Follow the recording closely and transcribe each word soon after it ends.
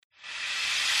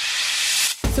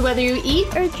So whether you eat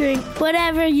or drink,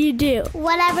 Whatever you do.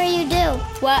 Whatever you do.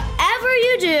 whatever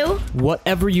you do,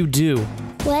 Whatever you do.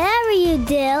 Whatever you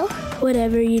do.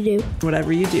 Whatever you do.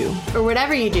 Whatever you do. or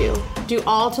whatever you do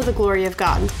all to the glory of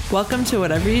God. Welcome to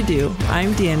Whatever You Do.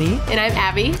 I'm Danny. And I'm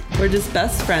Abby. We're just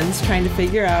best friends trying to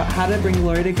figure out how to bring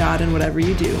glory to God in whatever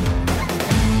you do.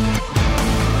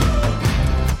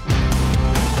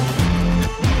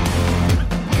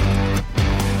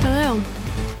 Hello.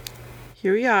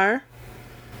 Here we are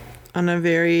on a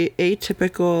very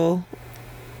atypical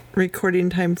recording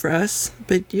time for us,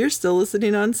 but you're still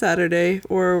listening on Saturday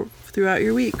or throughout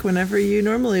your week whenever you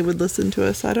normally would listen to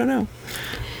us. I don't know.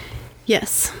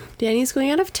 Yes. Danny's going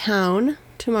out of town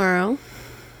tomorrow,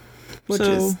 which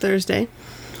So- is Thursday.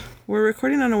 We're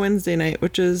recording on a Wednesday night,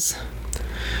 which is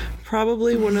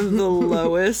probably one of the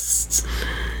lowest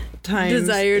times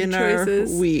Desired in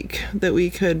choices. our week that we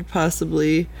could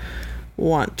possibly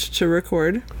want to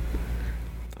record.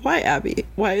 Why, Abby?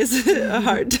 Why is it a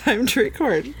hard time to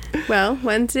record? Well,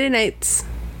 Wednesday nights,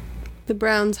 the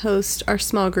Browns host our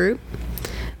small group,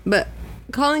 but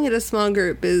calling it a small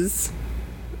group is,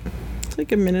 It's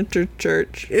like a miniature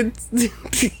church, it's,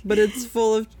 but it's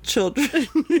full of children.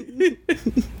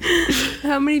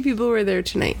 how many people were there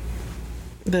tonight?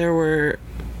 There were...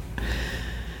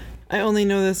 I only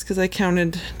know this because I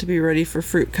counted to be ready for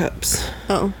fruit cups.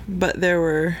 Oh, But there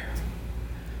were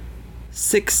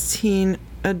 16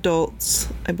 adults,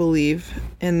 I believe,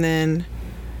 and then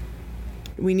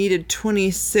we needed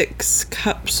 26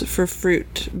 cups for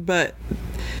fruit, but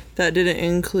that didn't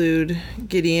include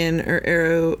Gideon or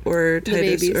Arrow or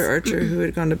Titus babies. or Archer, who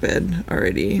had gone to bed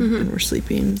already and were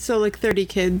sleeping. so like 30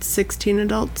 kids, 16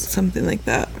 adults. Something like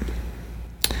that.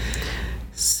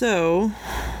 So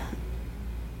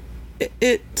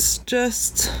it's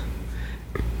just...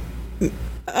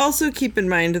 Also keep in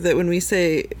mind that when we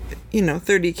say,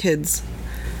 30 kids,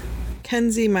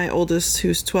 Kenzie, my oldest,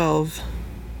 who's 12.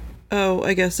 Oh,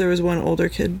 I guess there was one older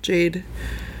kid, Jade,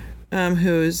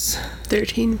 who's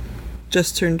 13.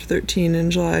 just turned 13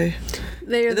 in July.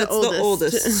 They are That's the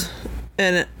oldest.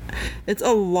 And it's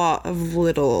a lot of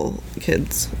little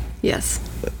kids Yes.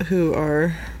 who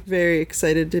are very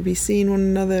excited to be seeing one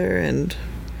another, and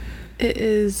It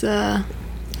is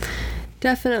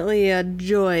definitely a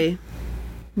joy,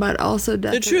 but also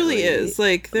definitely it truly is.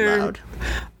 Like, there loud. are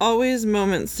always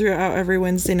moments throughout every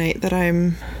Wednesday night that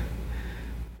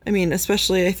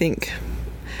especially I think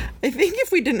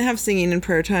if we didn't have singing and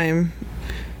prayer time,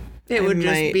 It I would just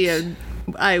might- be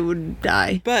I would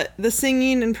die. but the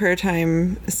singing and prayer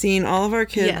time, seeing all of our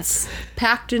kids Yes.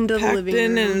 Packed into the packed living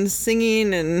in room. and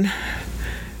singing, and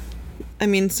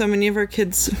so many of our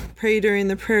kids pray during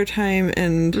the prayer time,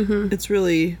 and it's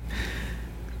really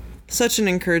such an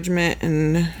encouragement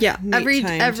and Yeah, neat every to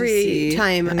see,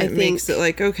 time, and I it makes think it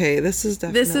like, okay, this is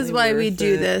definitely this is why we worth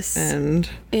do it. this. And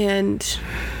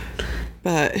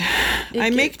but I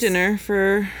make gets- dinner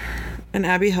and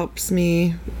Abby helps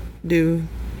me do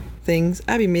things.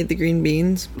 Abby made the green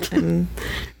beans, and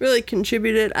really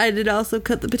contributed. I did also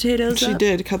cut the potatoes she up.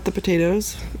 did cut the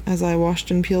potatoes as I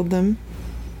washed and peeled them.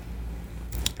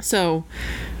 So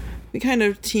we kind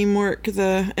of teamwork. And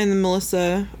then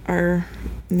Melissa, our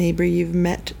neighbor you've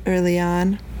met early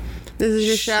on, This is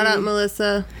your shout out, She-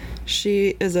 Melissa.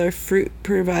 she is our fruit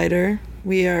provider.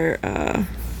 We are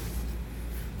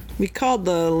we called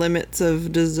the limits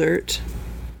of dessert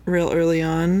real early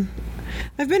on.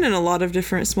 I've been in a lot of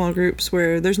different small groups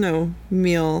where there's no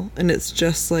meal and it's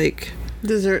just like,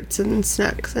 Desserts and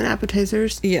snacks and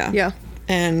appetizers. yeah. Yeah.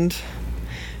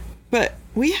 But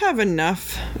we have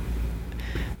enough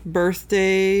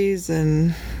birthdays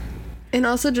and And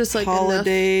also just like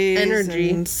holidays enough energy.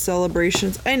 and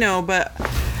celebrations. I know, but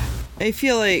I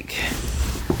feel like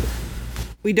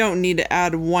we don't need to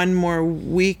add one more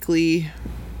weekly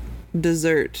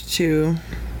dessert to.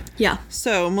 Yeah.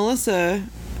 So Melissa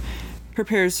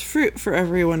prepares fruit for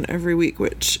everyone every week,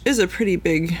 which is a pretty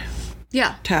big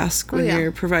Yeah. task Oh, when yeah.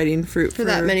 you're providing fruit For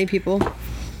that many people.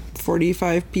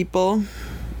 45 people.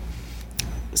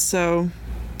 So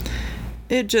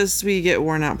we get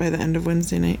worn out by the end of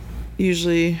Wednesday night.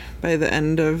 Usually by the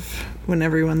end of when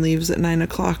everyone leaves at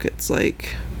 9:00, it's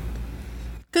like,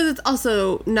 Because it's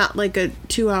also not like a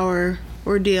 2-hour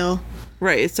ordeal.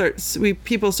 right,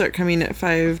 people start coming at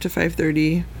 5 to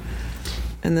 5:30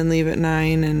 and then leave at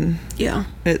 9, and Yeah.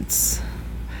 it's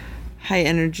high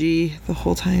energy the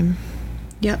whole time.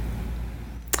 Yep.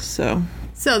 So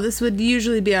So this would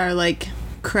usually be our like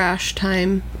crash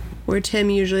time where Tim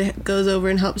usually goes over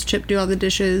and helps Chip do all the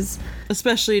dishes.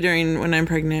 especially during when I'm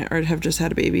pregnant or have just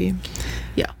had a baby.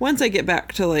 Yeah. Once I get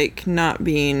back to like not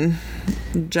being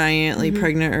giantly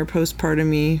pregnant or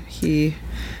postpartum-y,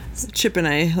 Chip and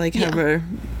I have our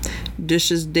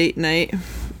dishes date night,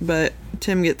 but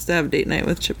Tim gets to have date night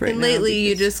with Chip right now. And lately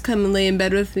you just come and lay in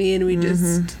bed with me and we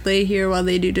just lay here while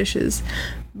they do dishes.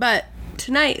 But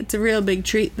tonight it's a real big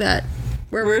treat that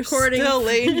we're recording. Still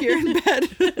laying here in bed.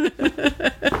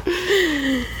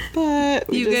 But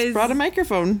we You just guys brought a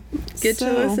microphone. Get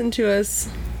to listen to us.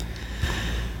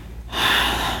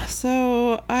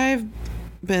 So I've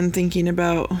been thinking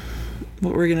about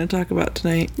what we're going to talk about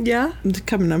tonight. Yeah? I'm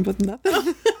coming up with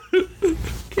nothing.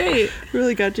 Great.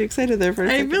 Really got you excited there for a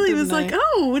second. I really was like,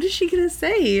 oh, what is she going to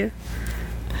say?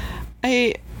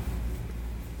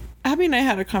 Abby and I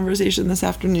had a conversation this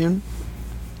afternoon,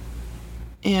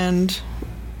 and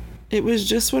it was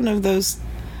just one of those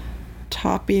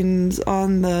toppings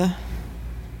on the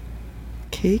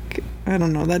cake. I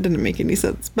don't know, that didn't make any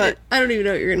sense, but I don't even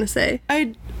know what you're going to say.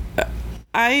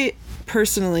 I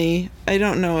personally, I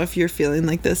don't know if you're feeling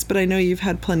like this, but I know you've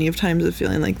had plenty of times of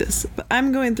feeling like this, but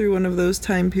I'm going through one of those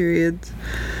time periods.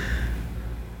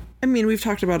 I mean, we've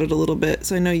talked about it a little bit,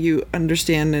 so I know you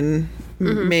understand and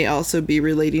may also be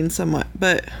relating somewhat,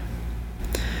 but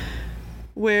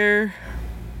where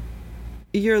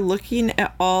you're looking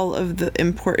at all of the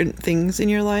important things in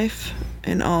your life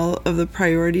and all of the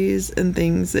priorities and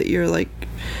things that you're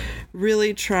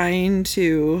really trying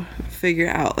to figure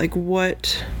out,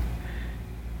 what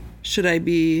should I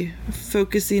be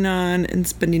focusing on and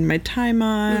spending my time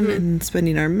on and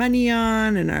spending our money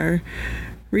on and our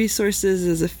resources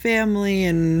as a family,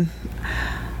 and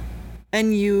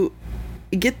you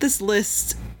get this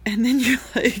list and then you're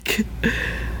like,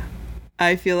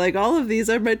 I feel like all of these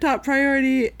are my top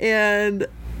priority and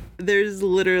there's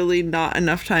literally not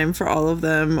enough time for all of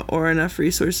them or enough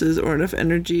resources or enough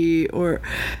energy,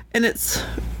 and it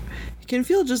can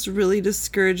feel just really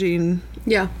discouraging.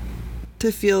 Yeah.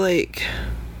 To feel like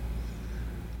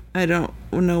I don't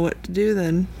know what to do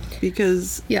then,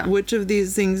 because which of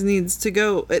these things needs to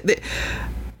go?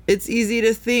 It's easy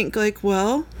to think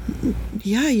well,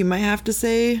 yeah, you might have to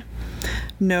say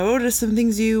no to some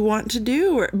things you want to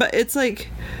do, but it's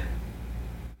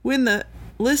when the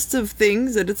list of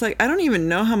things that it's I don't even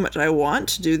know how much I want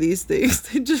to do these things.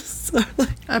 They just are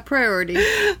a priority.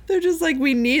 They're just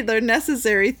they're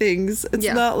necessary things. It's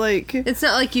not it's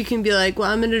not like you can be well,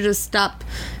 I'm gonna just stop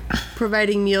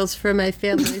providing meals for my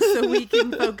family so we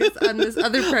can focus on this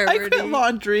other priority. I quit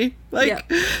laundry.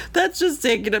 That's just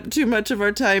taking up too much of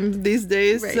our time these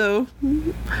days. Right. So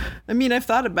I mean, I've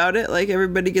thought about it.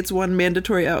 Everybody gets one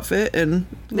mandatory outfit and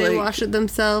they wash it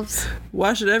themselves.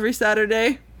 Wash it every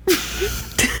Saturday.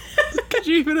 Could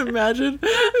you even imagine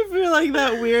if you're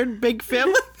that weird big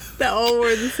family that all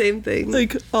wear the same thing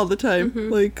all the time?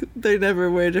 They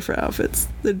never wear different outfits.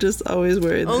 They're just always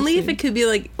wearing only if it could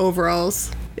be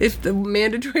overalls. If the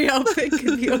mandatory outfit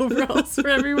could be overalls for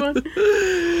everyone.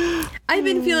 I've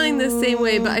been feeling the same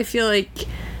way, but I feel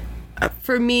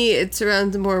for me it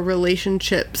surrounds more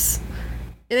relationships.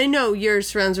 And I know yours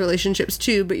surrounds relationships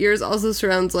too, but yours also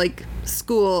surrounds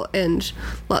school and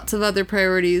lots of other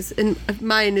priorities. And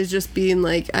mine is just being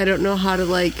I don't know how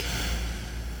to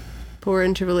pour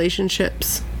into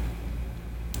relationships.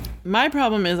 My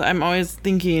problem is I'm always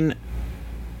thinking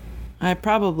I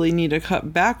probably need to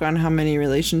cut back on how many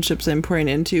relationships I'm pouring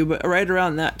into, but right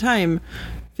around that time,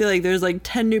 I feel there's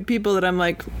 10 new people that I'm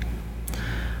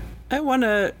I want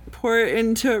to pour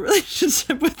into a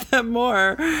relationship with them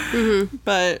more,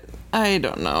 but I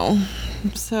don't know.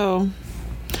 So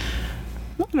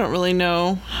I don't really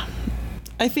know.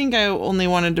 I think I only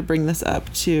wanted to bring this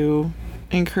up to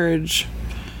encourage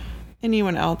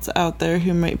anyone else out there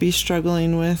who might be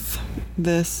struggling with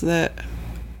this, that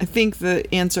I think the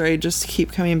answer I just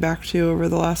keep coming back to over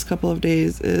the last couple of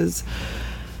days is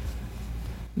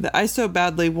that I so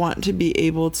badly want to be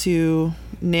able to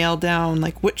nail down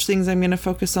which things I'm going to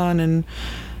focus on and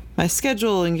my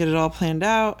schedule and get it all planned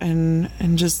out and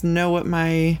just know what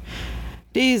my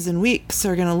days and weeks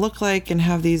are going to look like and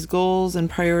have these goals and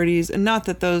priorities. And not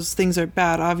that those things are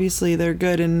bad. Obviously they're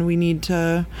good and we need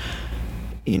to,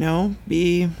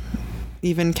 be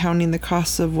even counting the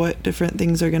costs of what different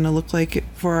things are going to look like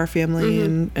for our family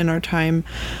and our time.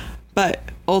 But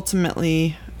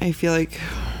ultimately I feel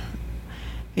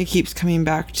it keeps coming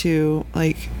back to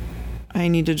I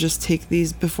need to just take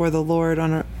these before the Lord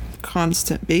on a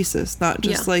constant basis, not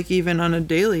just even on a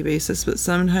daily basis, but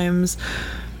sometimes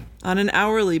on an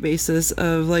hourly basis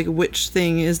of which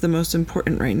thing is the most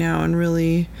important right now, and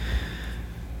really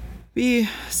be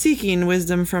seeking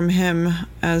wisdom from him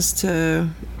as to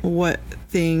what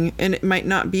thing, and it might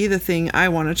not be the thing I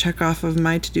want to check off of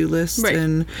my to-do list,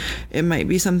 and it might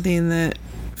be something that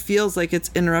feels like it's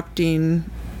interrupting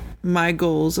my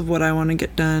goals of what I want to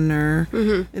get done, or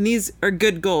and these are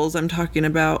good goals I'm talking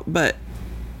about, but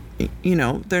you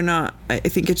know, they're not. I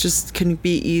think it just can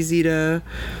be easy to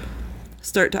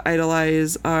start to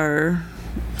idolize our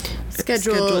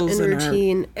schedule schedules and and our-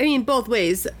 routine. I mean, both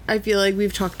ways. I feel like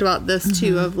we've talked about this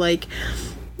too, of like,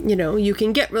 you know, you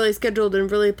can get really scheduled and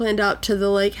really planned out to the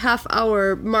like half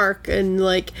hour mark and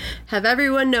like have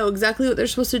everyone know exactly what they're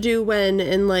supposed to do when,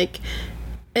 and like,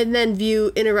 and then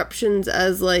view interruptions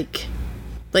as like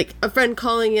a friend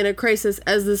calling in a crisis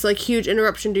as this like huge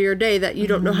interruption to your day that you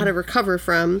don't know how to recover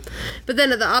from. But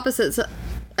then at the opposite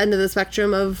end of the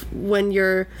spectrum of when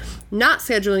you're not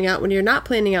scheduling out, when you're not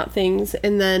planning out things,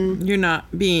 and then you're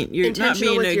not being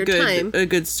intentional with your time. a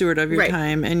good steward of your Right.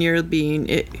 time, and you're being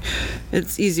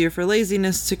it's easier for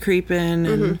laziness to creep in,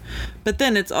 and but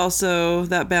then it's also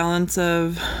that balance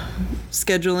of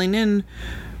scheduling in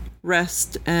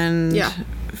rest and Yeah.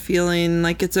 feeling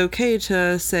like it's okay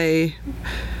to say,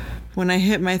 when I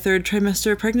hit my 3rd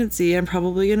trimester of pregnancy, I'm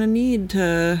probably going to need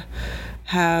to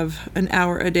have an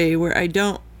hour a day where I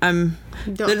that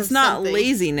it's have not something.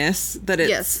 laziness, that it's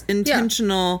Yes. Yeah.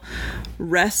 intentional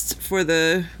rest for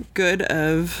the good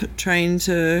of trying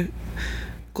to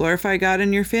glorify God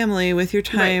and your family with your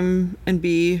time and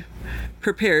be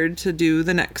prepared to do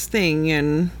the next thing.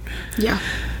 And Yeah.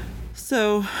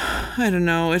 so, I don't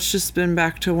know, it's just been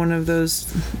back to one of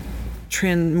those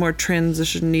more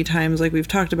transition-y times like we've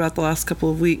talked about the last couple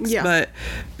of weeks. Yeah. But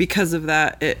because of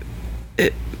that,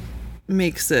 it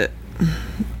makes it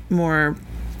more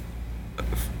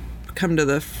come to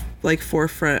the like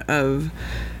forefront of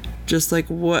just like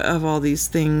what of all these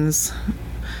things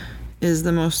is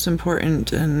the most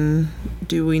important, and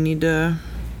do we need to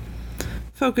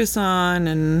focus on.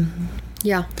 And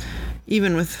Yeah.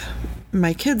 even with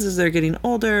my kids as they're getting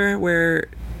older, where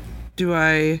do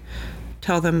I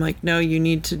tell them like, no, you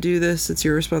need to do this, it's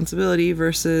your responsibility,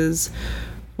 versus,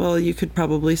 well, you could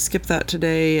probably skip that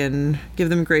today, and give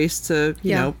them grace to,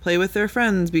 you Yeah. know, play with their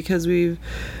friends because we've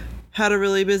had a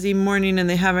really busy morning and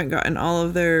they haven't gotten all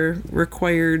of their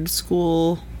required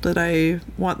school that I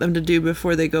want them to do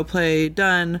before they go play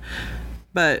done.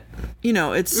 But, you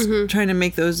know, it's trying to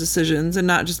make those decisions and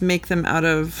not just make them out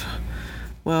of,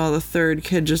 well, the 3rd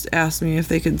kid just asked me if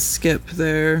they could skip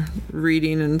their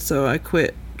reading and so I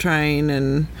quit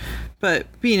trying, but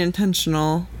being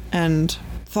intentional and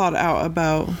thought out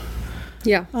about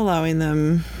Yeah. allowing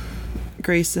them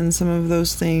grace in some of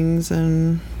those things.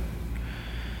 And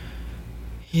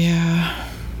yeah,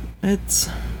 it's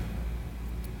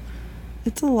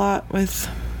a lot with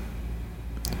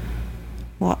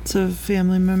lots of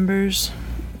family members.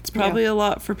 It's probably a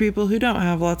lot for people who don't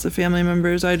have lots of family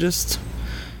members. I just,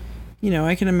 you know,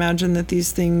 I can imagine that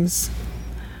these things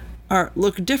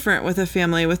look different with a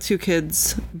family with 2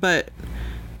 kids, but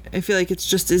I feel like it's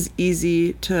just as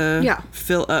easy to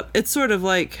fill up. It's sort of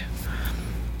like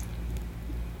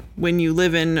when you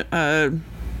live in a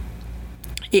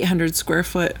 800 square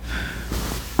foot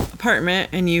apartment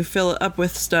and you fill it up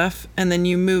with stuff, and then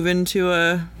you move into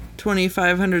a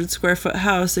 2,500 square foot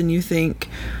house and you think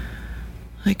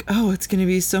like, oh, it's going to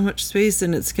be so much space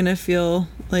and it's going to feel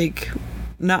like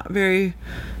not very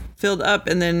filled up,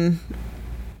 and then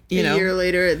you know, a year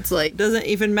later, it's like, doesn't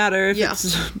even matter if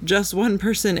it's just one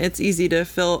person. It's easy to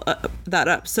fill that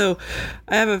up. So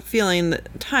I have a feeling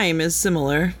that time is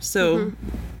similar. So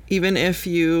even if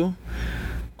you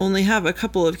only have a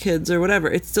couple of kids or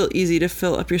whatever, it's still easy to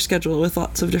fill up your schedule with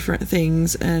lots of different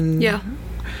things and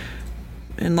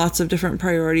lots of different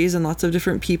priorities and lots of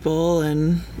different people,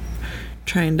 and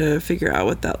trying to figure out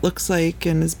what that looks like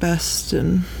and is best.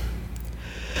 And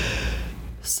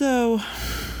so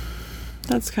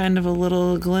that's kind of a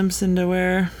little glimpse into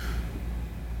where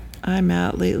I'm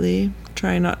at lately.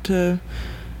 Try not to.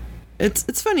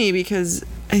 It's funny because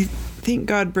I think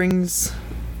God brings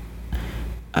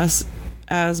us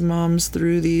as moms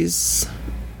through these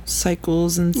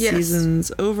cycles and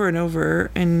seasons over and over,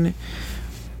 and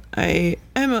I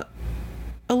am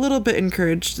a little bit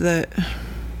encouraged that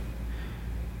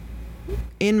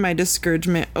in my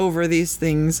discouragement over these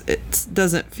things, it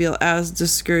doesn't feel as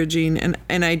discouraging,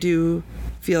 and I do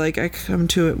feel like I come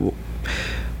to it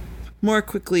more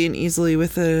quickly and easily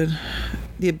with the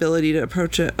ability to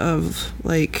approach it of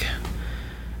like,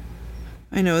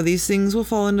 I know these things will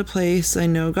fall into place. I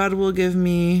know God will give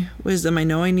me wisdom. I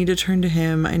know I need to turn to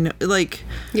Him. I know, like,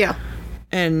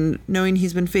 and knowing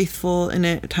He's been faithful in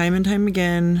it time and time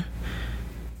again,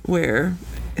 where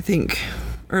I think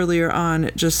earlier on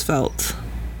it just felt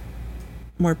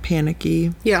more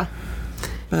panicky.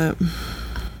 But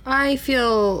I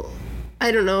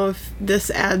don't know if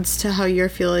this adds to how you're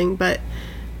feeling, but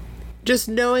just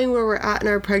knowing where we're at in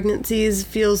our pregnancies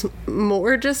feels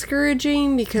more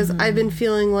discouraging because I've been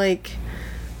feeling like,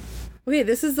 okay,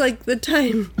 this is like the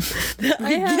time that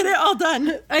I have, Get it all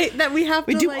done. that we have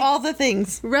We to do like, all the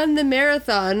things. run the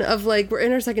marathon of like, we're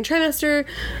in our second trimester,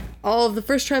 all of the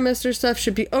first trimester stuff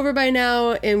should be over by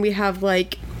now, and we have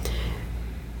like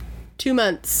 2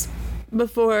 months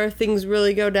before things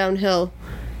really go downhill.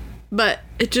 But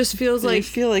it just feels I like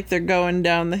feel like they're going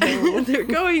down the hill they're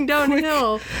going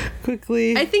downhill.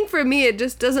 quickly. I think for me, it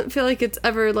just doesn't feel like it's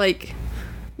ever like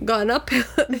gone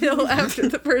uphill after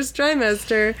the first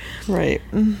trimester. Right.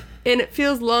 And it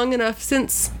feels long enough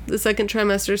since the second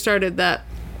trimester started that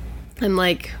I'm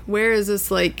like, where is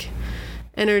this like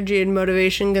energy and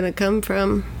motivation gonna come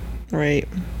from? Right.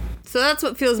 So that's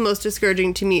what feels most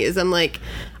discouraging to me is I'm like,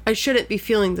 I shouldn't be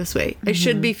feeling this way. I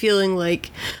should be feeling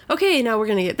like, okay, now we're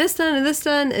gonna get this done and this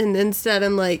done, and instead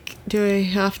I'm like, do I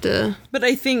have to? But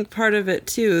I think part of it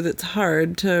too that's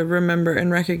hard to remember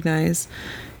and recognize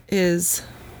is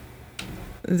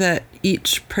that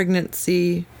each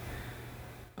pregnancy,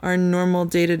 our normal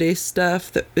day-to-day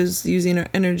stuff that is using our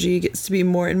energy gets to be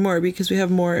more and more because we have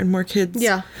more and more kids.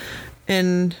 Yeah.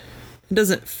 And it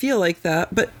doesn't feel like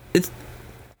that, but it's,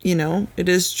 you know, it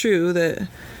is true that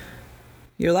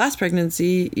your last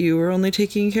pregnancy, you were only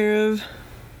taking care of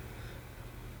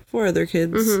 4 other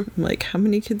kids. I'm like, how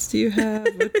many kids do you have?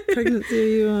 What pregnancy are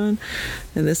you on?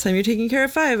 And this time you're taking care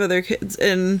of 5 other kids.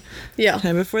 And Yeah. the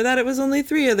time before that, it was only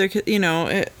 3 other kids. You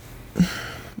know,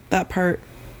 that part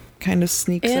kind of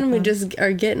sneaks up And we on- just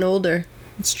are getting older.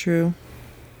 It's true.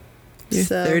 You're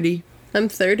So- 30. I'm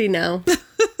 30 now.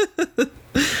 I'm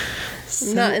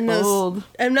not in those. old.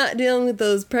 I'm not dealing with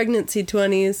those pregnancy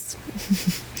 20s.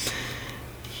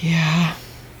 Yeah.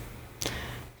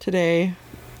 Today,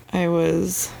 I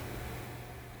was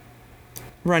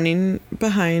running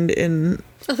behind in...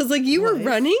 I was like, you were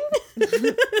running? No,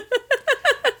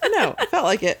 it felt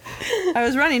like it. I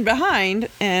was running behind,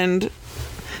 and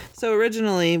so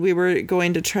originally we were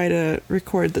going to try to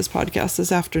record this podcast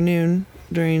this afternoon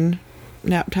during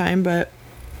nap time, but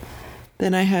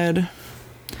then I had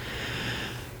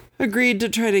agreed to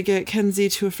try to get Kenzie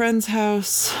to a friend's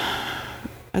house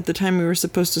at the time we were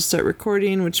supposed to start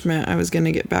recording, which meant I was going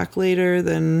to get back later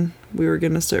than we were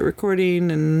going to start recording.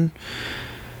 And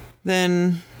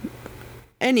then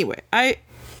anyway, I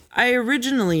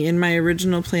originally, in my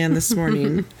original plan this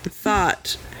morning,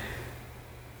 thought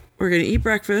we're going to eat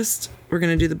breakfast, we're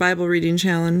going to do the Bible reading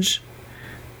challenge,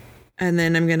 and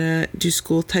then I'm going to do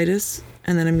school with Titus,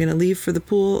 and then I'm going to leave for the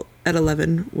pool at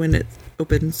 11 when it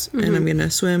opens, and I'm going to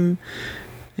swim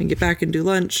and get back and do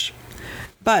lunch.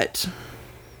 But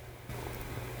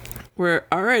we're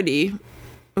already,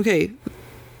 okay,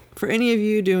 for any of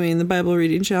you doing the Bible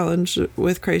reading challenge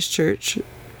with Christ Church,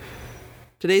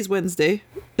 today's Wednesday.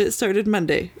 It started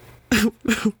Monday.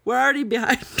 We're already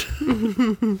behind.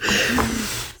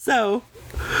 So,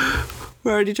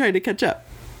 we're already trying to catch up.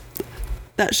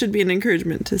 That should be an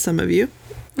encouragement to some of you.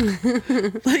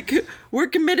 Like, we're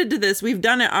committed to this. We've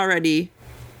done it already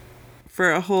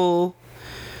for a whole...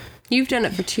 You've done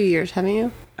it for 2 years, haven't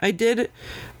you? I did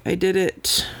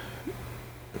it.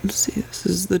 Let's see, this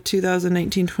is the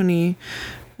 2019-20.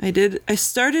 I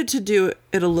started to do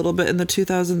it a little bit in the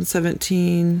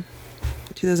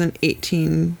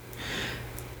 2017-2018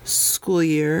 school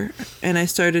year, and I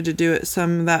started to do it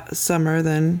some that summer,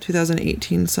 then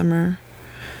 2018 summer.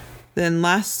 Then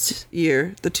last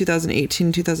year, the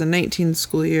 2018-2019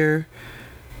 school year,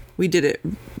 we did it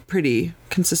pretty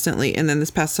consistently, and then this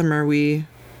past summer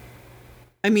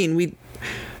I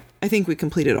think we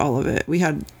completed all of it. We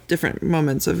had different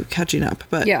moments of catching up,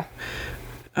 but Yeah.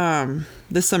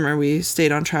 this summer we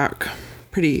stayed on track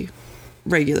pretty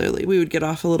regularly. We would get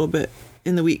off a little bit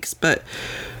in the weeks, but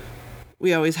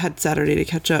we always had Saturday to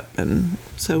catch up, and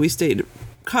so we stayed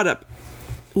caught up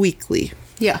weekly.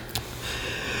 Yeah.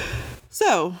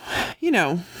 So, you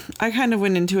know, I kind of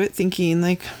went into it thinking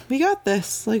like, we got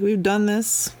this. Like, we've done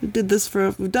this.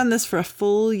 We've done this for a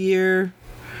full year.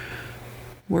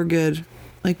 We're good.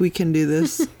 Like, we can do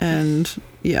this. And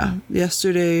yeah,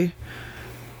 yesterday,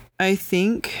 I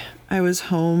think I was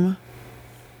home.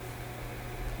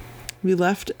 We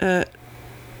left at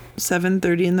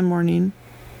 7:30 in the morning.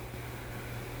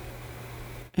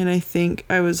 And I think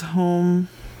I was home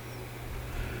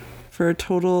for a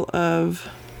total of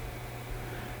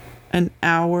an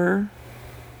hour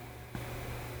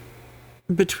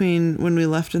between when we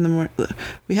left in the morning.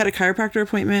 We had a chiropractor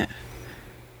appointment.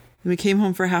 We came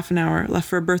home for half an hour, left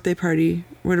for a birthday party.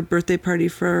 We're at a birthday party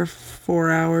for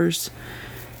 4 hours.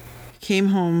 Came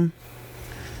home.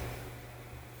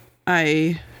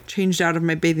 I changed out of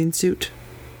my bathing suit.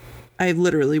 I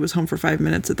literally was home for 5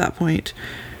 minutes at that point.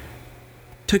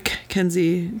 Took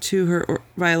Kenzie to her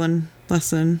violin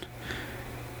lesson.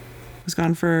 Was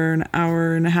gone for an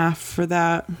hour and a half for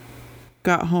that.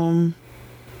 Got home.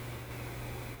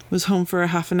 Was home for a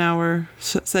half an hour,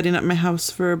 setting up my house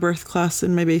for a birth class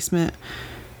in my basement.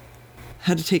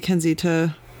 Had to take Kenzie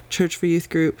to church for youth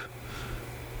group.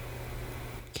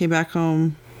 Came back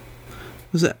home.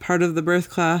 Was at part of the birth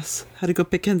class. Had to go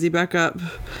pick Kenzie back up.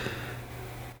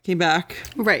 Came back.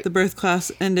 Right. The birth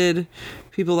class ended.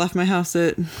 People left my house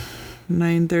at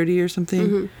 9:30 or something.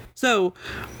 Mm-hmm. So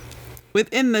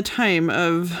within the time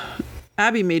of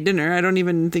Abby made dinner, I don't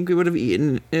even think we would have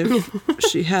eaten if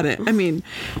she hadn't. I mean,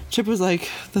 Chip was like,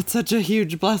 that's such a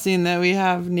huge blessing that we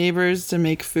have neighbors to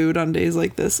make food on days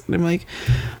like this. And I'm like,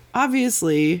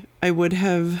 obviously I would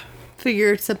have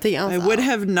Figured something else out. would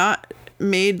have not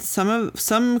made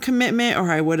some commitment, or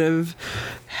I would have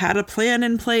had a plan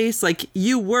in place. Like,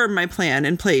 you were my plan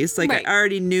in place. Like, Right. I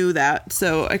already knew that,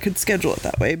 so I could schedule it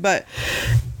that way. But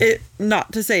it,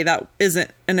 not to say that isn't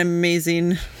an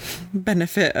amazing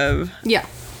benefit of. Yeah.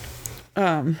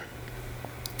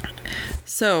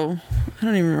 So I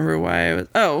don't even remember why I was.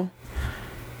 Oh,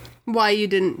 Why you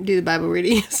didn't do the Bible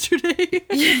reading yesterday.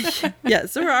 yeah,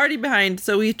 so we're already behind.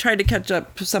 So we tried to catch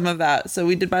up some of that. So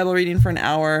we did Bible reading for an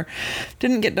hour.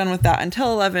 Didn't get done with that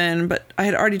until 11, but I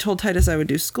had already told Titus I would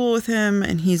do school with him,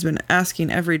 and he's been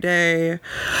asking every day.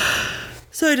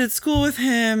 So I did school with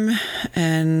him,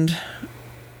 and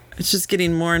it's just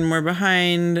getting more and more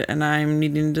behind, and I'm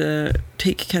needing to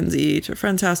take Kenzie to a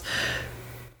friend's house.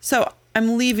 So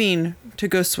I'm leaving to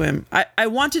go swim. I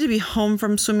wanted to be home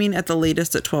from swimming at the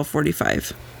latest at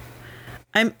 12:45.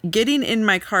 I'm getting in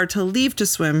my car to leave to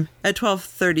swim at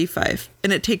 12:35,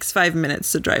 and it takes 5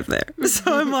 minutes to drive there.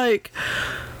 So I'm like,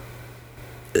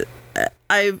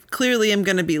 I clearly am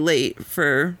going to be late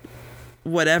for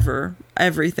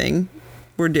everything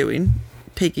we're doing.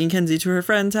 Taking Kenzie to her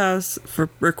friend's house, for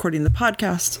recording the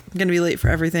podcast. I'm going to be late for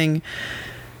everything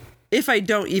if I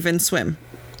don't even swim.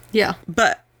 Yeah.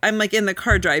 But I'm like in the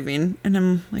car driving, and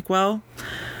I'm like, well,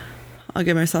 I'll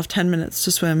give myself 10 minutes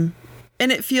to swim.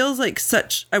 And it feels like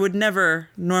I would never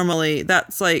normally,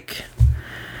 that's like,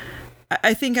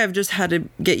 I think I've just had to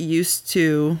get used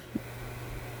to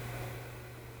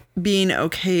being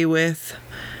okay with,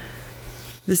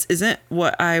 this isn't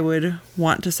what I would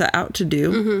want to set out to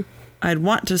do. Mm-hmm. I'd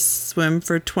want to swim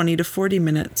for 20 to 40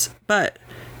 minutes, but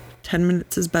 10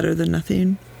 minutes is better than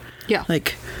nothing. Yeah.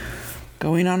 Like,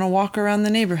 going on a walk around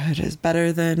the neighborhood is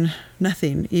better than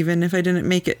nothing, even if I didn't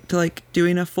make it to like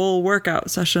doing a full workout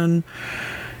session.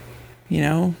 You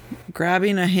know,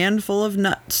 grabbing a handful of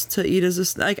nuts to eat as a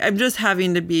snack. I'm just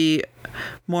having to be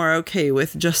more okay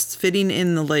with just fitting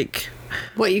in the like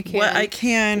What you can. what I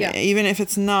can, Yeah. even if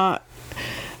it's not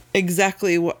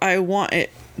exactly what I want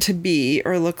it to be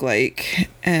or look like.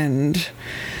 And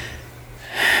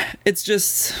it's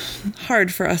just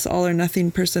hard for us all or nothing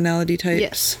personality types.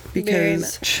 Yes, very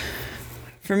because much.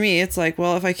 for me, it's like,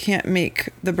 well, if I can't make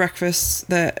the breakfast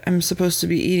that I'm supposed to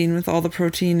be eating with all the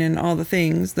protein and all the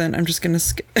things, then I'm just going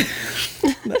to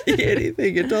not eat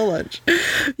anything until lunch.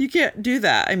 You can't do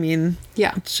that. I mean,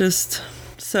 Yeah. it's just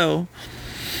so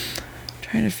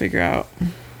trying to figure out.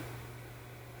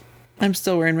 I'm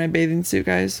still wearing my bathing suit,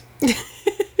 guys.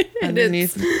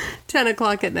 Underneath 10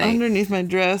 o'clock at night. underneath my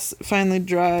dress, finally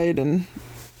dried, and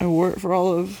I wore it for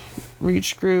all of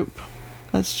Reach Group.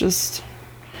 That's just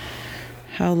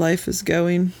how life is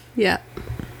going. Yeah.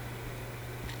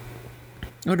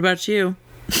 What about you?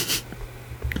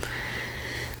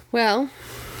 Well,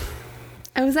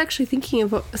 I was actually thinking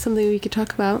of something we could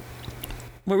talk about.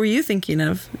 What were you thinking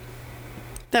of?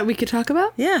 That we could talk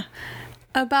about? Yeah.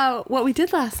 About what we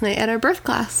did last night at our birth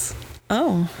class.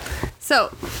 Oh.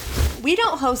 So, we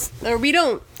don't host, or we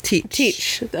don't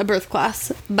Teach. a birth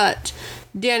class, but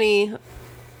Danny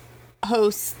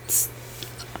hosts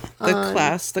The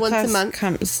class. The once a class month.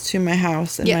 comes to my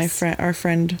house, and Yes. our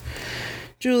friend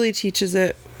Julie teaches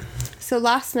it. So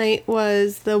last night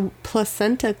was the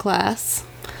placenta class.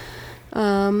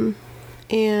 And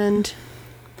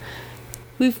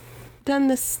we've done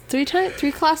this three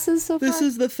classes so far. This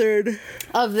is the third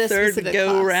of this specific go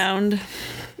class. round.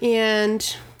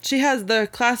 And She has the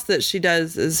class that she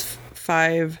does is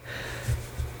 5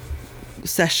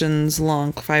 sessions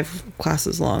long, 5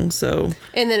 classes long. So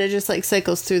then it just like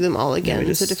cycles through them all again. we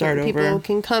just So different start people over.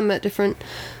 can come at different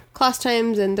class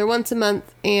times, and they're once a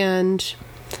month. And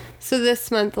so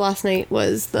this month, last night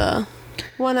was the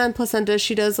one on placenta.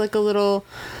 She does like a little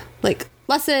like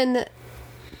lesson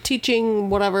teaching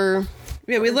whatever.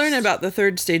 yeah, we learn about the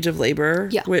 3rd stage of labor,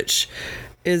 Yeah. which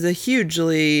is a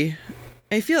hugely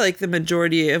I feel like the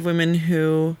majority of women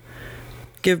who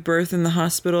give birth in the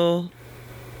hospital,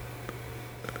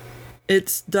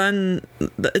 it's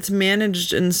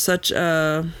managed in such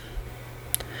a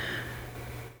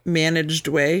managed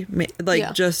way,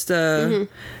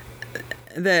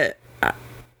 that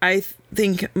I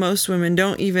think most women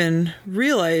don't even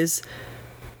realize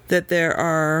that there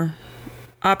are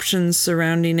options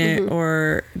surrounding it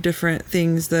or different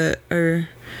things that are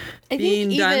being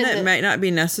done that might not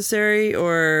be necessary.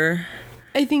 Or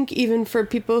I think even for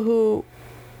people who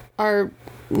are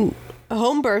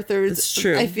home birthers, it's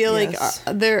true. I feel like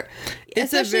they're it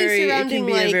can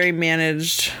be a very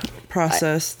managed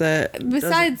process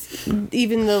besides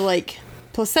even the like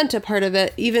placenta part of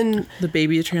it, even the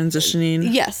baby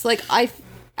transitioning. Yes, like I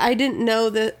didn't know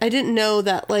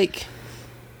that like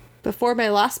before my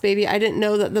last baby, I didn't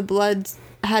know that the blood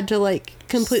had to like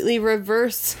completely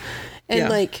reverse and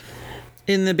like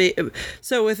in the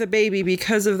so with a baby,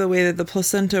 because of the way that the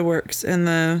placenta works and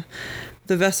the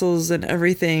vessels and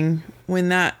everything, when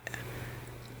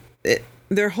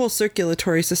their whole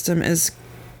circulatory system is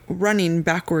running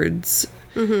backwards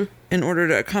in order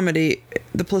to accommodate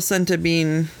the placenta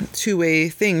being a two-way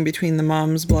thing between the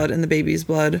mom's blood and the baby's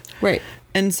blood. Right.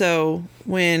 And so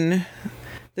when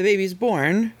the baby's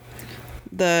born,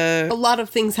 a lot of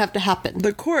things have to happen.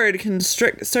 The cord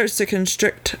starts to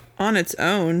constrict on its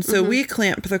own. So we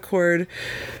clamp the cord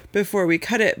before we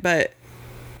cut it, but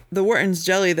the Wharton's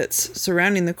jelly that's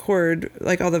surrounding the cord,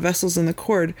 like all the vessels in the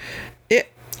cord,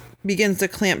 it begins to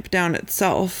clamp down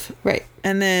itself. Right.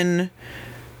 And then,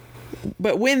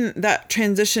 but when that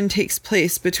transition takes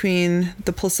place between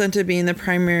the placenta being the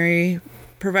primary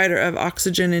provider of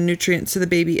oxygen and nutrients to the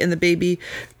baby and the baby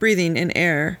breathing in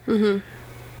air,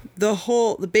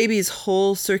 the baby's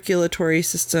whole circulatory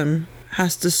system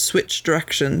has to switch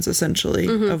directions, essentially,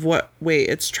 of what way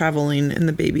it's traveling in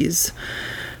the baby's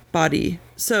body.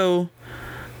 So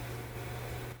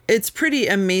it's pretty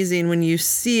amazing when you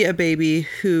see a baby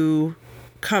who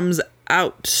comes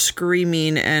out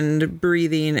screaming and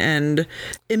breathing and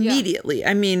immediately. Yeah.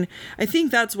 I mean, I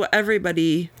think that's what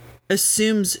everybody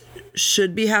assumes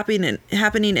should be happening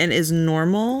and is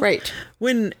normal. Right.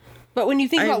 But when you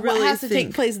think about what has to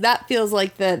take place, that feels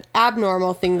like the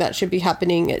abnormal thing that should be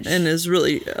happening. And is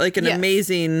really like an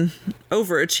amazing,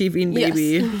 overachieving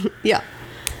baby. Yes. Yeah.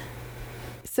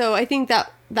 So I think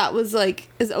that was like,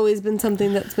 has always been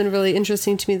something that's been really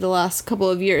interesting to me the last couple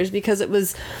of years, because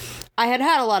I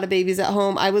had a lot of babies at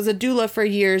home. I was a doula for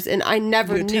years, and I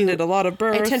never attended a lot of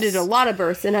births. I attended a lot of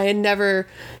births, and I had never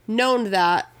known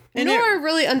that. Nor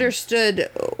really understood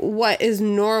what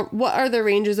are the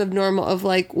ranges of normal of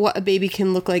like what a baby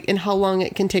can look like and how long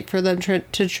it can take for them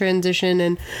to transition.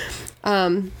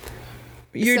 And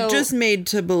you're just made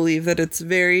to believe that it's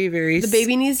very, very... The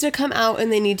baby needs to come out and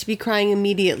they need to be crying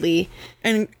immediately.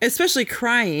 And especially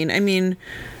crying. I mean,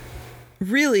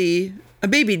 really, a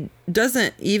baby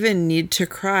doesn't even need to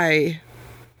cry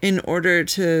in order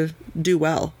to do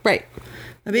well. Right.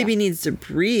 A baby needs to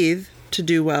breathe to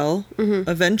do well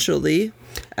eventually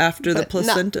after the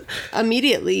placenta. Not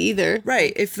immediately either.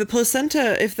 Right. If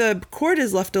the cord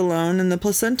is left alone and the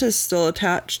placenta is still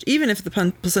attached, even if the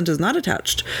placenta is not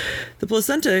attached, the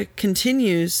placenta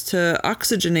continues to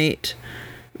oxygenate.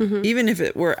 Even if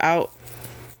it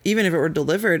were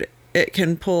delivered, it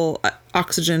can pull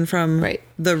oxygen from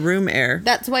the room air.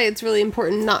 That's why it's really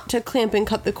important not to clamp and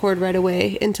cut the cord right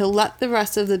away and to let the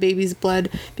rest of the baby's blood,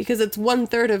 because it's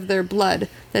 1/3 of their blood,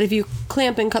 that if you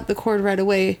clamp and cut the cord right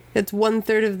away, it's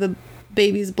 1/3 of the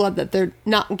baby's blood that they're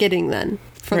not getting then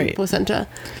from the placenta.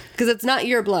 Because it's not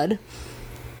your blood.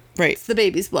 Right. It's the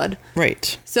baby's blood.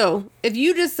 Right. So if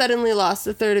you just suddenly lost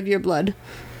 1/3 of your blood,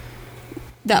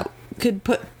 that could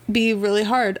be really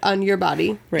hard on your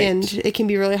body. Right. And it can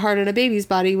be really hard on a baby's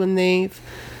body when they've...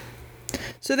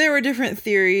 So there were different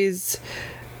theories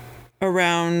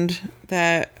around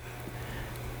that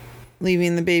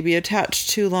leaving the baby attached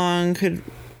too long could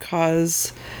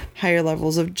cause higher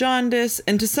levels of jaundice.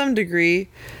 And to some degree,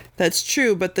 that's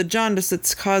true, but the jaundice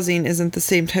it's causing isn't the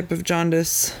same type of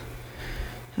jaundice.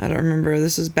 I don't remember.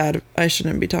 This is bad. I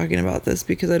shouldn't be talking about this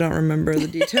because I don't remember the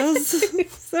details.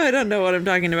 So I don't know what I'm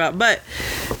talking about. But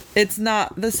it's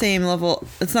not the same level.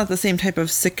 It's not the same type of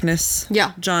sickness.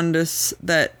 Yeah. Jaundice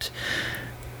that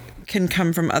can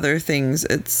come from other things.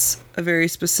 It's a very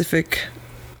specific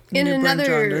newborn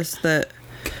jaundice that...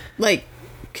 like,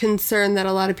 concern that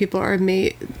a lot of people are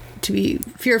made to be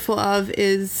fearful of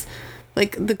is...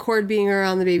 like the cord being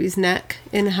around the baby's neck,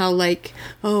 and how like,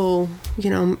 oh,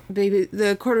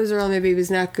 the cord was around my baby's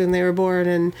neck when they were born,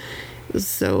 and it was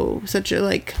such a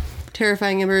like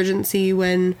terrifying emergency,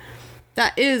 when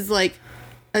that is like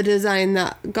a design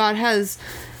that God has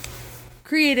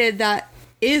created that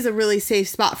is a really safe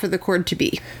spot for the cord to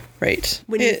be. Right.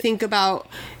 When you think about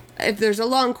if there's a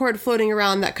long cord floating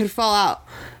around that could fall out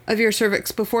of your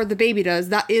cervix before the baby does,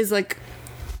 that is like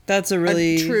that's a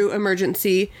really true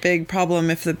emergency. Big problem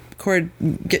if the cord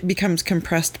becomes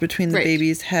compressed between the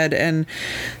baby's head and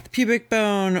the pubic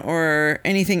bone or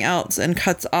anything else and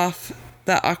cuts off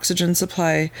that oxygen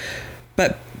supply.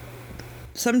 But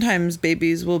sometimes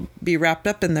babies will be wrapped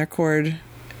up in their cord.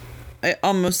 It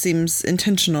almost seems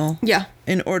intentional. Yeah.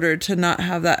 In order to not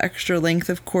have that extra length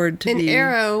of cord to be...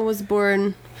 Arrow was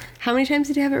born... How many times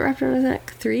did he have it wrapped around his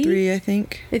neck? 3? 3, I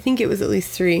think. I think it was at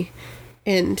least 3.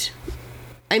 And,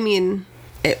 I mean,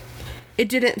 it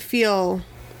didn't feel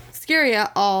scary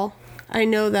at all. I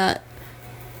know that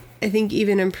I think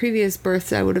even in previous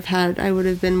births I would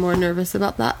have been more nervous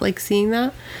about that, like seeing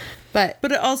that. But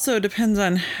it also depends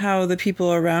on how the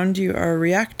people around you are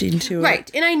reacting to it.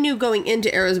 Right. And I knew going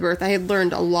into Arrow's birth, I had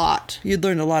learned a lot. You'd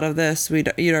learned a lot of this.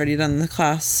 You'd already done the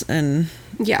class a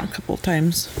couple of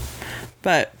times.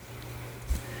 But,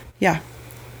 yeah.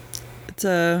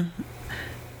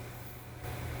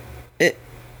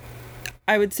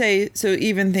 I would say, so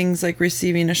even things like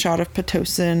receiving a shot of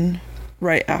Pitocin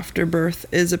right after birth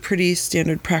is a pretty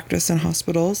standard practice in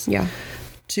hospitals. Yeah.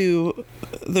 To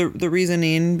the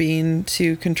reasoning being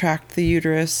to contract the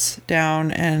uterus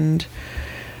down and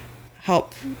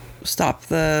help stop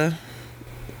the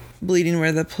bleeding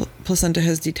where the placenta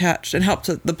has detached and help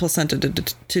the placenta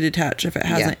to detach if it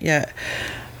hasn't yet.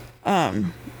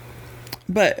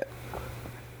 But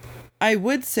I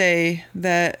would say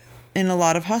that in a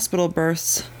lot of hospital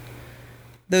births,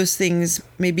 those things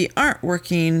maybe aren't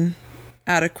working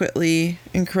adequately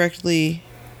and correctly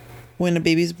when a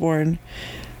baby's born.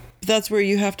 That's where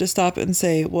you have to stop and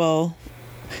say, well,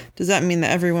 does that mean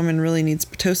that every woman really needs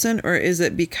Pitocin? Or is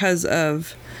it because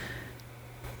of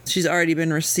she's already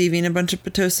been receiving a bunch of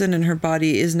Pitocin and her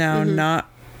body is now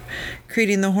not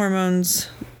creating the hormones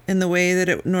in the way that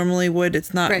it normally would?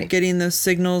 It's not getting those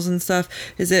signals and stuff.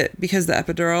 Is it because the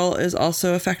epidural is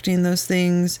also affecting those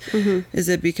things? Is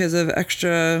it because of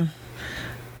extra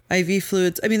IV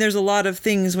fluids? I mean, there's a lot of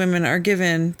things women are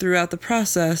given throughout the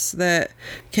process that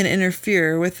can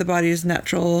interfere with the body's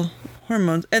natural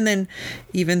hormones. And then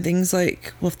even things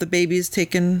like, well, if the baby's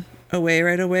taken away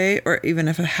right away, or even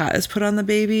if a hat is put on the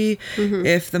baby,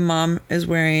 if the mom is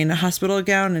wearing a hospital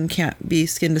gown and can't be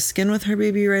skin to skin with her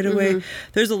baby right away.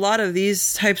 There's a lot of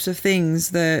these types of things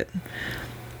that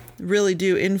really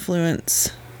do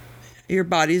influence your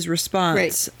body's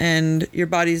response and your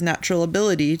body's natural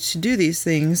ability to do these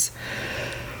things.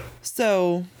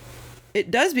 So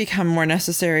it does become more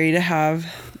necessary to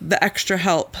have the extra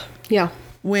help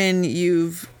when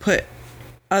you've put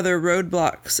other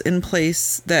roadblocks in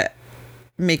place that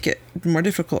make it more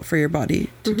difficult for your body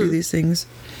to do these things.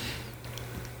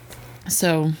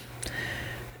 So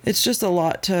it's just a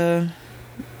lot to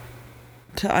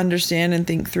understand and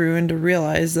think through, and to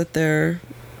realize that there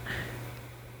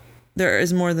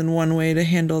is more than one way to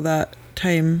handle that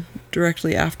time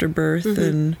directly after birth,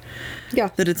 and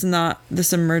that it's not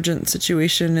this emergent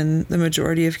situation in the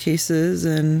majority of cases,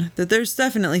 and that there's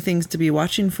definitely things to be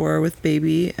watching for with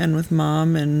baby and with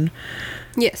mom. And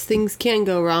yes, things can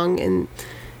go wrong, and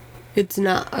it's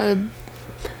not a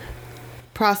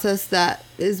process that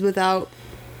is without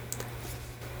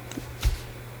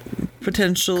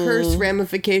potential curse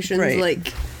ramifications.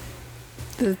 Like,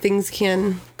 the things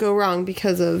can go wrong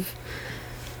because of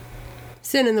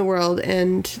sin in the world.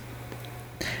 And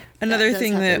another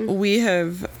thing that we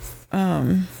have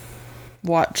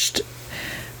watched,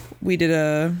 we did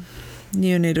a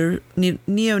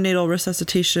neonatal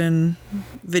resuscitation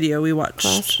video. We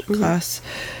watched class,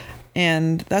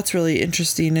 and that's really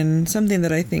interesting, and something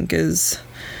that I think is,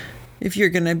 if you're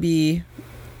going to be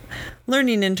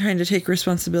learning and trying to take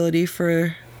responsibility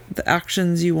for the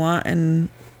actions you want and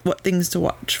what things to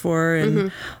watch for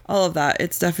and all of that,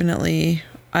 it's definitely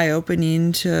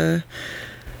eye-opening to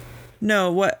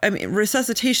know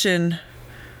resuscitation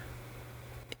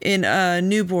in a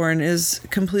newborn is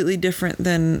completely different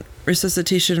than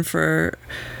resuscitation for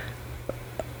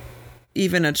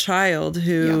even a child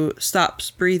who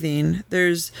stops breathing.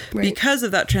 There's because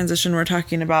of that transition we're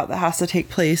talking about that has to take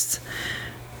place,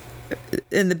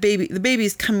 and the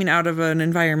baby's coming out of an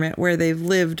environment where they've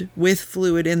lived with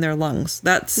fluid in their lungs.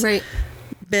 That's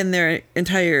been their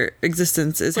entire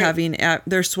existence is Right. having,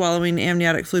 they're swallowing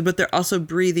amniotic fluid, but they're also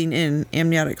breathing in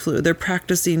amniotic fluid. They're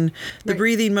practicing the Right.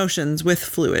 breathing motions with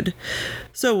fluid.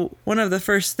 So one of the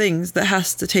first things that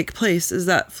has to take place is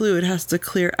that fluid has to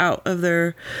clear out of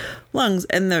their lungs,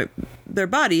 and their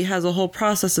body has a whole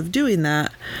process of doing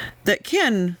that they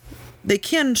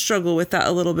can struggle with that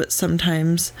a little bit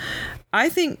sometimes. I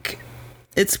think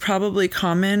it's probably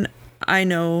common. I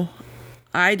know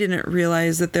I didn't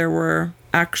realize that there were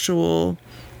actual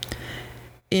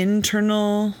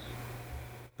internal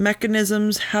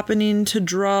mechanisms happening to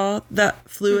draw that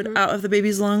fluid out of the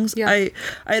baby's lungs. Yeah.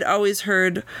 I'd always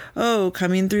heard,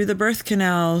 coming through the birth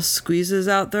canal squeezes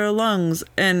out their lungs.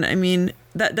 And I mean,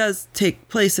 that does take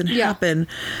place and happen.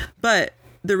 But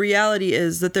the reality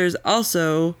is that there's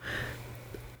also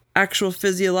actual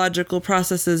physiological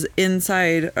processes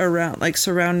inside around, like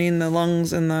surrounding the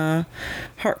lungs and the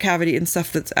heart cavity and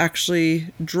stuff, that's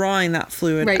actually drawing that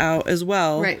fluid Right. out as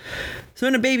well. Right. So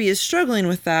when a baby is struggling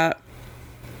with that,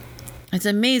 it's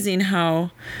amazing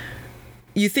how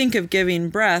you think of giving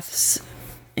breaths,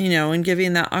 and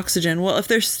giving that oxygen. Well, if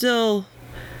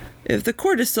the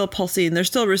cord is still pulsing, they're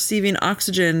still receiving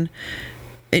oxygen,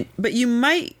 but you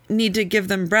might need to give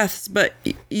them breaths, but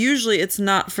usually it's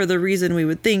not for the reason we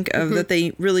would think of, that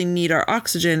they really need our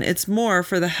oxygen. It's more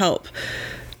for the help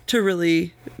to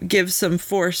really give some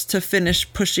force to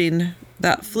finish pushing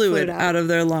that fluid out of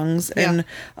their lungs and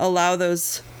allow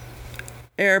those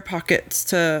air pockets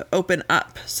to open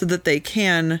up so that they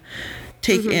can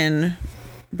take in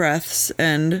breaths.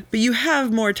 But you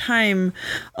have more time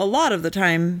a lot of the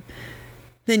time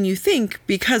than you think,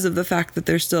 because of the fact that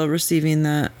they're still receiving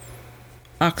that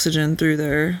oxygen through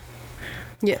their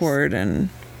cord. And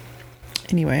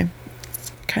anyway,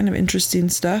 kind of interesting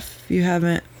stuff. If you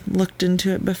haven't looked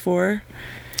into it before,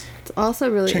 It's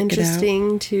also really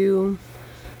interesting to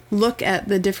look at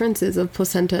the differences of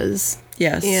placentas.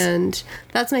 Yes. And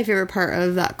that's my favorite part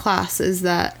of that class, is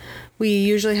that we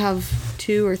usually have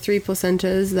 2 or 3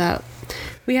 placentas that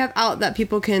we have out that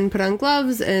people can put on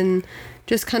gloves and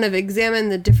just kind of examine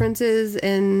the differences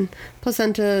in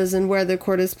placentas and where the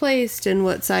cord is placed and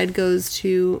what side goes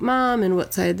to mom and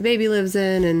what side the baby lives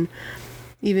in, and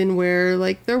even where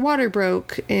like their water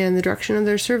broke and the direction of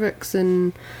their cervix.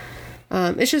 And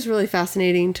it's just really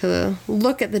fascinating to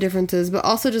look at the differences, but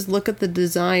also just look at the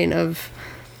design of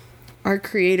our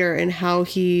creator and how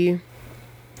he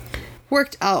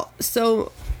worked out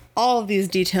all of these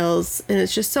details. And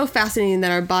it's just so fascinating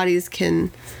that our bodies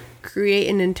can create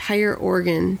an entire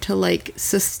organ to like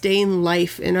sustain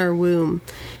life in our womb,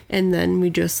 and then we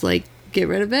just like get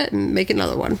rid of it and make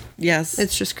another one. Yes.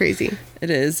 It's just crazy.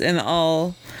 It is. And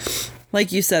all,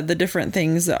 like you said, the different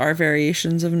things that are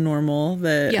variations of normal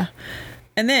that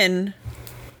And then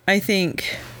I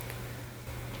think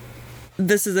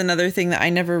this is another thing that I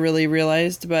never really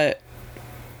realized, but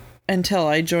until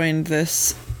I joined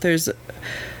this, there's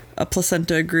a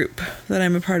placenta group that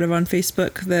I'm a part of on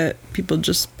Facebook that people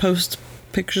just post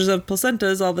pictures of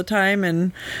placentas all the time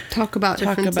and talk about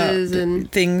differences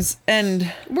and things.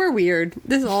 And we're weird.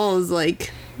 This all is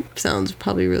like, sounds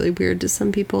probably really weird to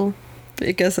some people.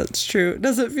 I guess that's true. It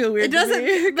doesn't feel weird. It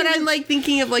doesn't, but I'm like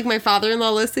thinking of like my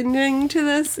father-in-law listening to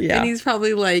this, and he's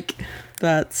probably like,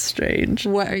 that's strange.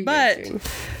 What are you guys doing?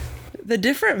 The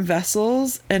different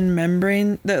vessels and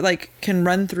membrane that like can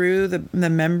run through the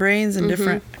membranes and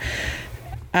different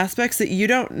aspects that you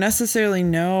don't necessarily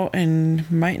know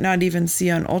and might not even see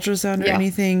on ultrasound or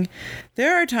anything.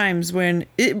 There are times when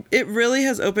it really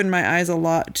has opened my eyes a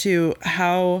lot to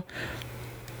how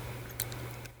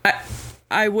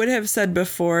I would have said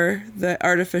before that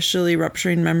artificially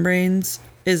rupturing membranes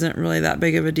isn't really that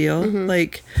big of a deal.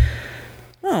 Like,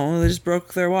 they just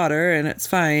broke their water and it's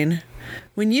fine.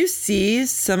 When you see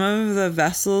some of the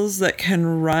vessels that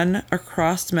can run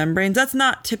across membranes, that's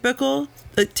not typical.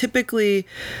 Like, typically,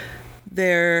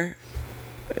 they're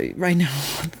right now.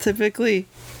 Typically,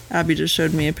 Abby just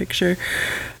showed me a picture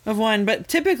of one, but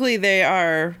typically they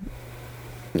are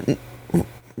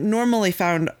normally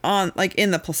found on like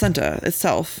in the placenta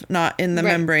itself, not in the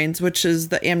membranes, which is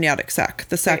the amniotic sac,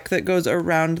 the sac that goes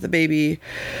around the baby.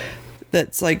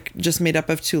 That's like just made up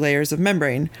of 2 layers of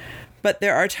membrane. But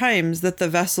there are times that the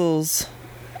vessels,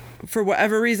 for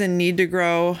whatever reason, need to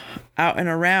grow out and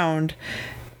around,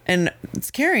 and it's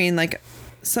carrying like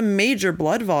some major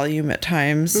blood volume at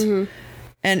times. And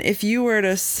if you were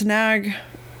to snag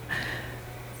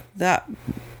that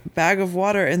bag of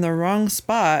water in the wrong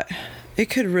spot, it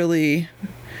could really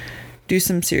do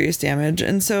some serious damage.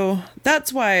 And so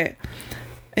that's why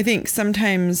I think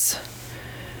sometimes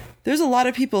there's a lot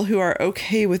of people who are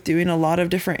okay with doing a lot of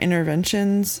different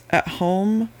interventions at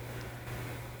home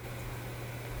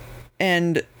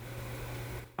And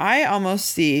I almost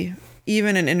see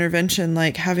even an intervention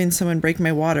like having someone break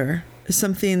my water is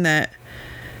something that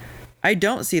I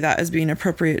don't see that as being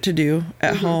appropriate to do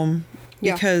at home,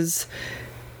 because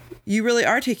you really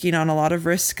are taking on a lot of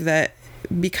risk that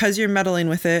because you're meddling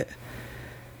with it,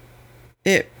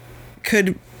 it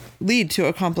could lead to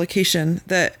a complication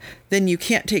that then you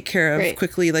can't take care of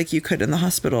quickly like you could in the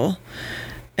hospital.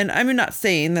 And I'm not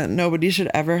saying that nobody should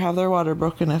ever have their water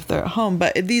broken if they're at home,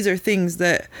 but these are things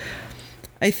that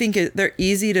I think they're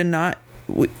easy to not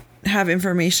have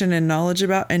information and knowledge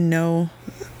about and know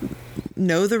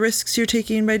the risks you're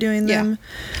taking by doing them.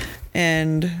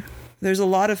 And there's a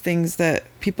lot of things that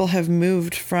people have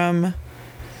moved from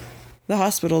the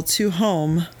hospital to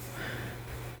home,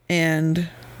 and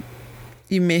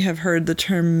you may have heard the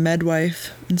term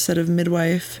midwife instead of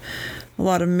midwife. A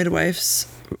lot of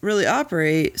midwives really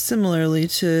operate similarly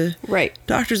to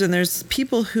doctors, and there's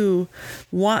people who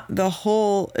want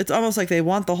it's almost like they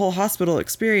want the whole hospital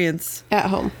experience at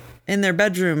home in their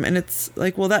bedroom, and it's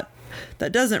like, well, that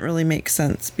doesn't really make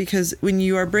sense, because when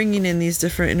you are bringing in these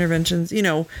different interventions,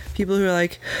 people who are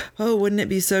like, oh, wouldn't it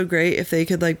be so great if they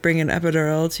could like bring an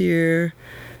epidural to your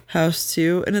house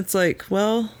too? And it's like,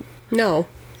 well, no,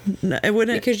 it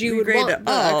wouldn't, because you would want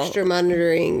the extra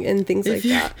monitoring and things like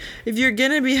that. If you're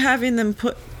gonna be having them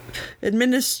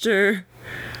administer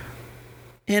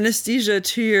anesthesia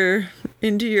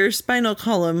into your spinal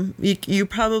column, you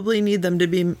probably need them to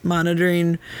be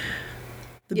monitoring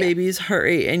the baby's heart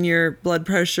rate and your blood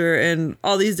pressure and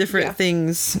all these different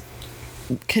things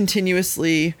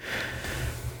continuously.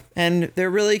 And there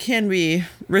really can be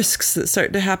risks that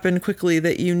start to happen quickly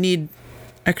that you need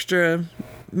extra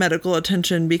medical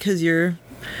attention because you're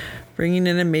bringing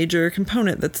in a major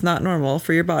component that's not normal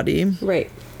for your body.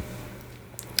 Right.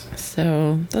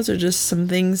 So those are just some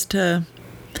things to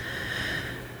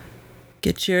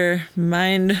get your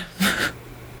mind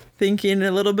thinking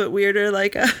a little bit weirder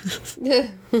like us. Yeah.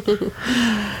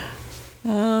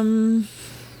 I'm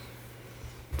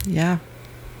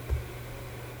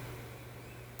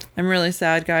really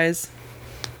sad, guys.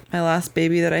 My last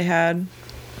baby that I had.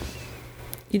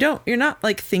 You're not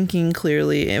like thinking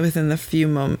clearly within the few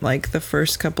moments, like the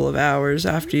first couple of hours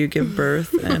after you give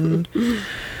birth. And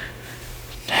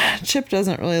Chip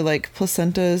doesn't really like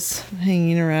placentas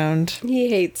hanging around. He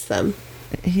hates them.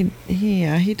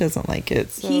 He doesn't like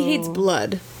it. So. He hates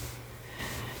blood.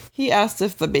 He asked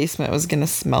if the basement was gonna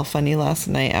smell funny last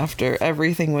night after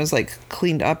everything was like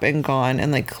cleaned up and gone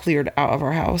and like cleared out of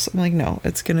our house. I'm like, no,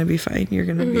 it's gonna be fine. You're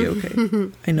gonna be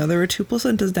okay. I know there were 2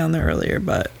 placentas down there earlier,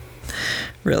 but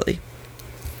really.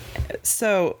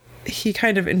 So he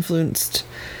kind of influenced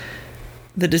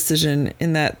the decision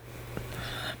in that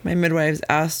my midwives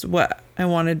asked what I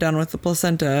wanted done with the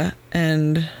placenta,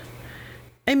 and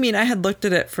I mean, I had looked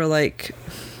at it for like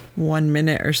 1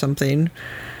 minute or something,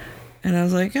 and I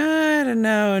was like, I don't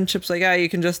know. And Chip's like, you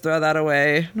can just throw that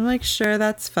away. And I'm like, sure,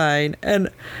 that's fine. And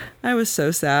I was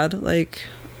so sad, like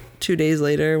 2 days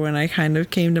later, when I kind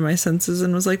of came to my senses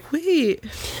and was like, wait,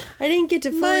 I didn't get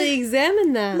to fully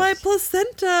examine that. My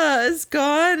placenta is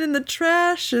gone in the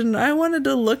trash, and I wanted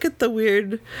to look at the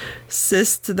weird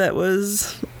cyst that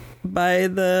was by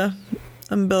the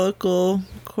umbilical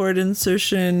cord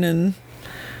insertion, and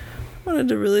wanted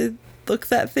to really look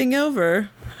that thing over.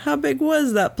 How big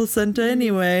was that placenta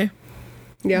anyway?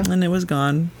 Yeah. And it was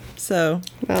gone. So,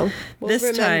 well, we'll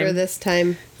remember this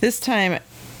time. This time,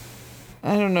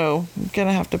 I don't know. I'm going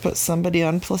to have to put somebody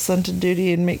on placenta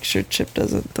duty and make sure Chip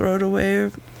doesn't throw it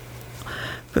away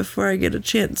before I get a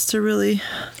chance to really...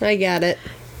 I got it.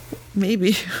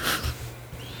 Maybe.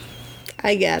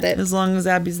 I get it. As long as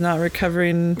Abby's not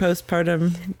recovering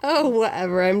postpartum. Oh,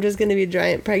 whatever. I'm just going to be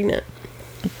giant pregnant.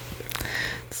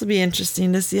 This will be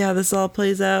interesting to see how this all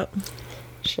plays out.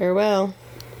 Sure will.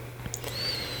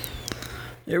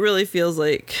 It really feels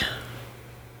like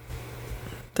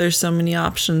there's so many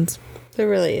options. There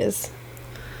really is.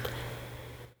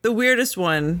 The weirdest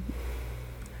one,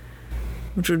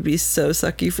 which would be so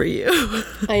sucky for you.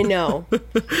 I know.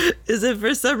 Is it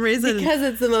for some reason? Because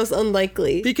it's the most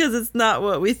unlikely. Because it's not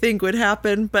what we think would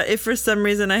happen. But if for some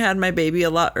reason I had my baby a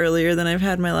lot earlier than I've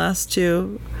had my last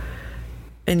 2,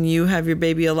 and you have your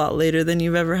baby a lot later than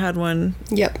you've ever had one.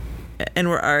 Yep. And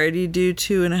we're already due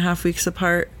 2.5 weeks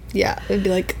apart. Yeah, it'd be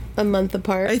like a month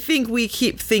apart. I think we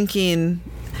keep thinking...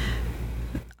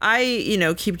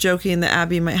 I, keep joking that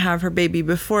Abby might have her baby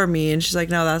before me, and she's like,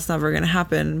 no, that's never going to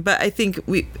happen. But I think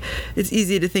it's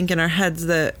easy to think in our heads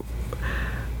that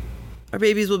our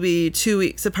babies will be 2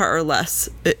 weeks apart or less.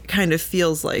 It kind of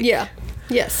feels like. Yeah.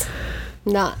 Yes.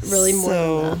 Not really more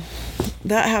than that.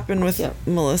 That happened with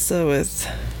Melissa with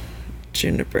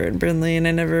Juniper and Brindley, and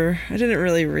I didn't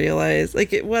really realize,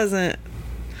 like, I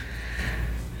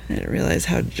didn't realize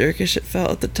how jerkish it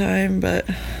felt at the time, but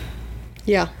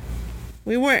Yeah.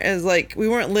 we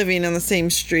weren't living on the same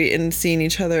street and seeing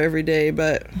each other every day,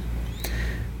 but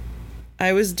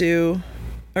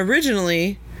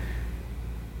originally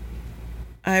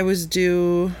I was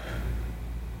due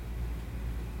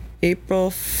April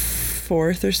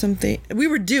 4th or something. We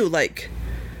were due, like,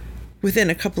 within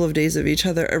a couple of days of each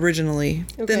other originally.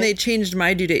 Okay. Then they changed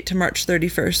my due date to March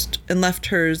 31st and left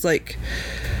hers, like,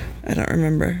 I don't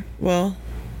remember. Well,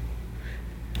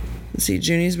 let's see,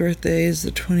 Junie's birthday is the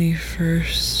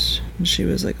 21st, and she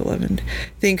was like 11. I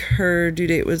think her due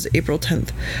date was April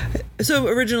 10th. So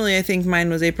originally, I think mine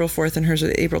was April 4th and hers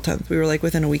was April 10th. We were like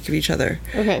within a week of each other.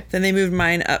 Okay. Then they moved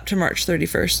mine up to March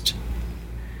 31st.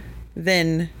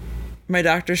 Then my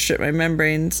doctor stripped my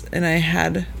membranes, and I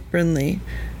had Brindley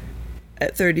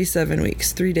at 37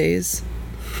 weeks, 3 days.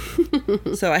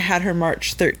 So I had her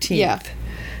March 13th. Yeah.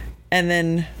 And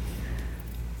then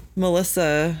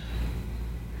Melissa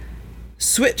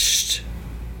switched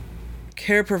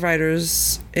care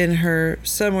providers in her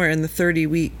somewhere in the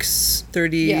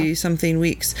 30 something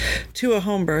weeks to a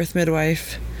home birth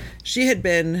midwife.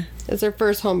 It's her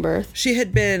first home birth. She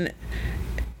had been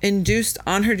induced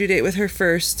on her due date with her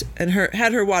first, and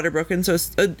had her water broken, so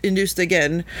induced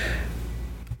again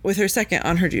with her second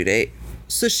on her due date.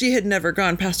 So she had never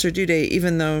gone past her due date,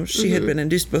 even though she had been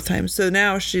induced both times. So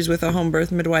now she's with a home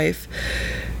birth midwife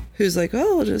who's like,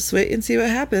 oh, we'll just wait and see what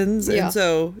happens. Yeah. And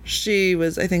so she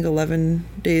was, I think, 11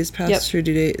 days past her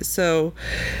due date. So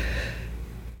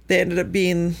they ended up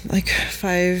being like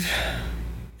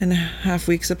 5.5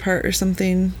 weeks apart or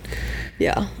something.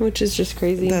 Yeah, which is just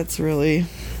crazy. That's really...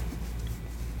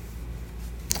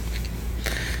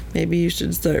 Maybe you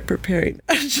should start preparing.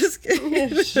 I'm just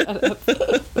kidding. Shut up.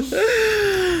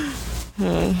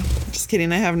 Just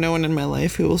kidding. I have no one in my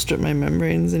life who will strip my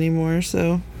membranes anymore,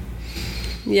 so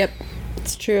Yep,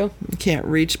 it's true. I can't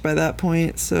reach by that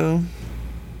point, so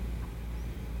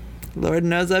Lord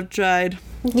knows I've tried.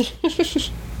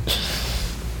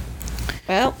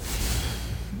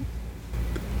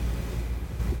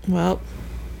 Well,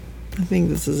 I think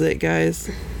this is it, guys.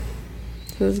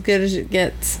 it's as good as it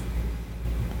gets.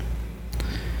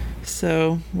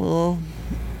 So we'll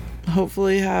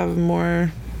hopefully have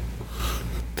more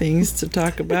things to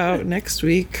talk about next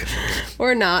week.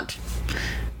 Or not.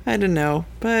 I don't know,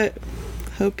 but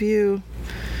I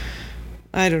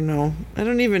don't know. I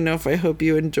don't even know if I hope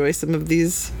you enjoy some of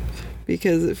these,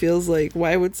 because it feels like,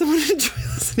 why would someone enjoy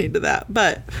listening to that?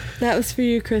 But That was for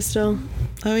you, Crystal.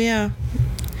 oh yeah.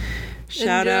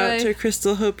 Shout out Enjoy. to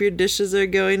Crystal. Hope your dishes are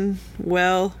going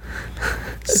well.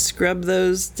 Scrub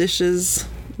those dishes.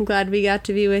 I'm glad we got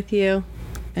to be with you.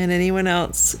 And anyone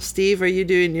else. Steve, are you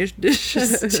doing your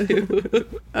dishes too?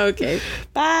 Okay.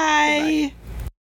 Bye.